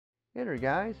Hey there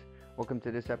guys, welcome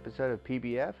to this episode of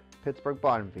PBF, Pittsburgh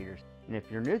Bottom Feeders. And if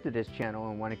you're new to this channel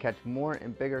and want to catch more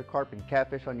and bigger carp and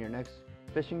catfish on your next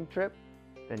fishing trip,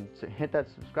 then hit that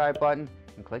subscribe button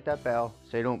and click that bell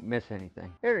so you don't miss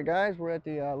anything. Hey there guys, we're at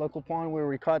the local pond where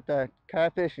we caught the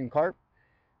catfish and carp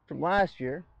from last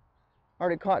year.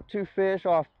 Already caught 2 fish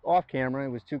off camera. It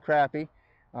was 2 crappie.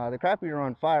 The crappie are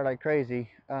on fire like crazy.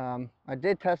 I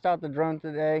did test out the drone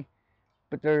today,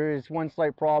 but there is one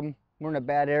slight problem. We're in a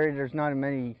bad area. There's not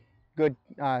many good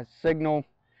signal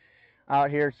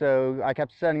out here, so I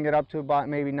kept setting it up to about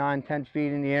maybe 9-10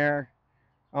 feet in the air,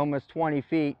 almost 20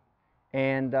 feet,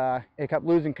 and it kept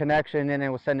losing connection, and it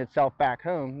will send itself back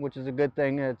home, which is a good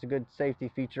thing. It's a good safety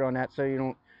feature on that, so you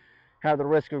don't have the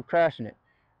risk of crashing it.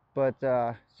 But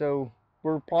so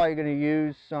we're probably going to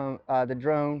use the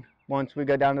drone once we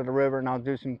go down to the river, and I'll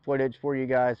do some footage for you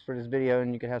guys for this video,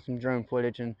 and you can have some drone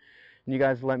footage, and you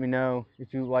guys let me know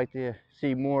if you'd like to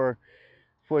see more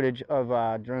footage of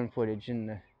drone footage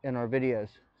in our videos.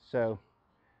 So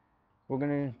we're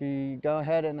gonna go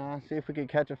ahead and see if we can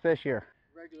catch a fish here.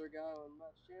 Regular guy on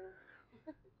Matt's channel.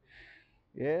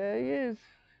 Yeah, he is.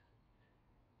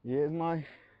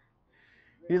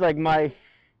 He's like my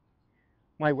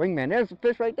wingman. There's a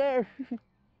fish right there.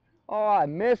 Oh, I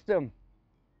missed him.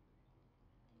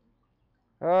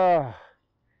 Oh,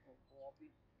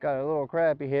 got a little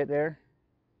crappie hit there.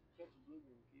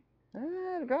 I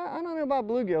don't know about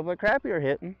bluegill, but crappie are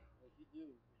hitting.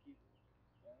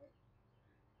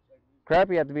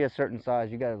 Crappie have to be a certain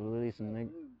size. You gotta release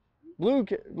them.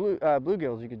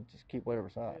 Bluegills you can just keep whatever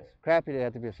size. Crappie they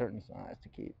have to be a certain size to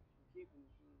keep.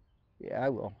 Yeah, I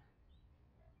will.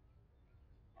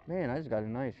 Man, I just got a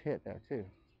nice hit there too.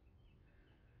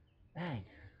 Dang.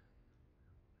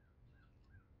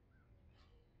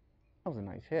 That was a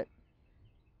nice hit.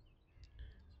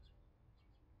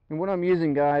 And what I'm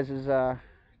using, guys, is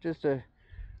just a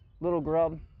little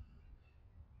grub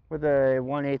with a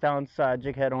 1/8 ounce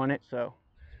jig head on it. So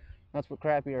that's what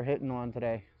crappie are hitting on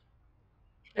today.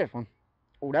 This one.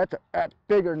 Oh, that's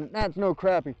bigger than, that's no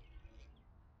crappie.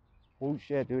 Oh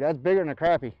shit, dude, that's bigger than a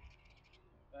crappie.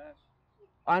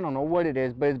 I don't know what it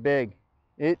is, but it's big.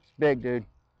 It's big, dude.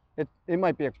 It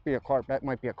might be a carp. That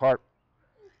might be a carp.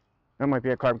 That might be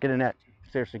a carp. Get a net.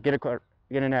 Seriously, get a carp.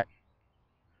 Get a net.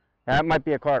 That might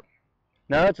be a carp.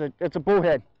 No, it's a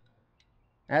bullhead.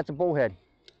 That's a bullhead.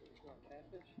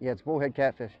 Yeah, it's a bullhead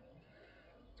catfish.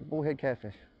 It's a bullhead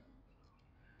catfish.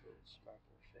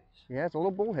 Yeah, it's a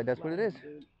little bullhead. That's what it is.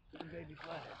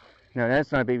 No,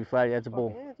 that's not a baby flathead. That's a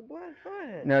bull. Yeah, it's a black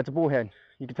flathead. No, it's a bullhead.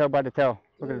 You can tell by the tail.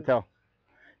 Look at the tail.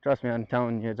 Trust me, I'm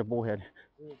telling you, it's a bullhead.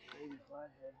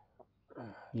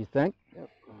 You think? Yep.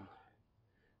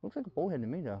 Looks like a bullhead to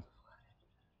me, though.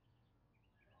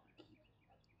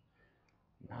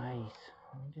 Nice.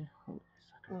 It's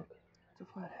a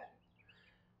flathead.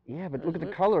 Yeah, but look at the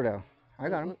color, though. I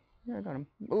got him. Yeah, I got him.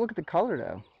 But look at the color,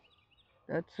 though.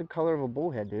 That's the color of a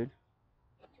bullhead, dude.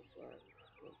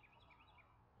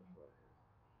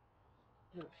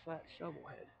 Look at a flat shovel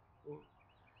head.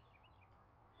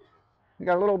 We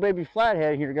got a little baby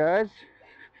flathead here, guys.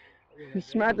 He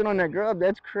smacked it on that grub.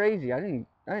 That's crazy. I didn't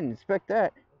expect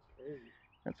that. That's crazy.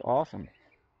 That's awesome.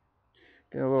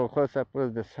 Get a little close up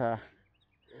with this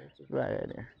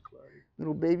flathead there.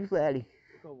 Little baby flatty.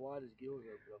 Look how wide his gills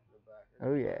open up in the back.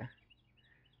 Oh yeah.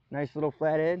 Nice little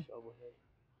flathead. Shovel head.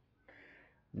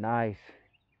 Nice.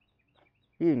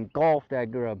 He engulfed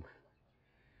that grub.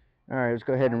 Alright, let's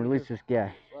go ahead and release this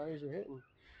guy. Flyers are hitting.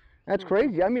 That's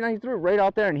crazy. I mean, I threw it right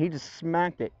out there and he just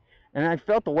smacked it. And I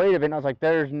felt the weight of it and I was like,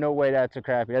 there's no way that's a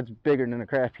crappie. That's bigger than a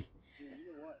crappie. Dude,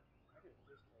 you know what?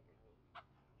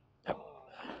 Oh.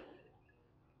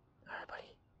 Alright,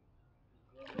 buddy.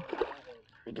 There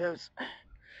he goes.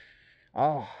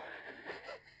 Oh.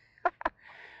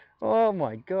 Oh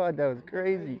my god, that was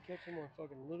crazy.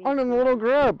 On a little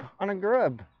grub. On a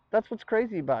grub. That's what's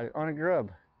crazy about it. On a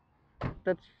grub.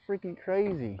 That's freaking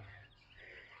crazy.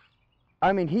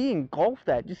 I mean, he engulfed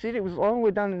that. You see, it was all the way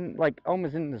down, in, like,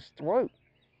 almost in his throat.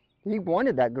 He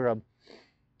wanted that grub.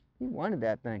 He wanted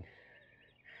that thing.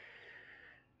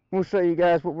 We'll show you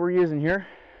guys what we're using here.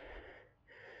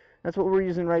 That's what we're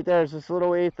using right there. Is this little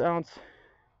 1/8 ounce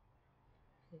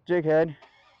jig head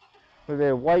with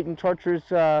a white and chartreuse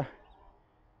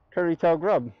curly tail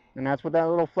grub. And that's what that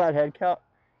little flathead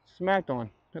smacked on.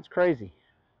 That's crazy.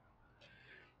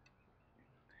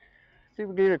 See if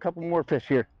we can get a couple more fish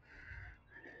here.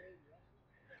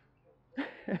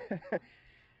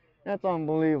 That's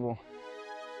unbelievable.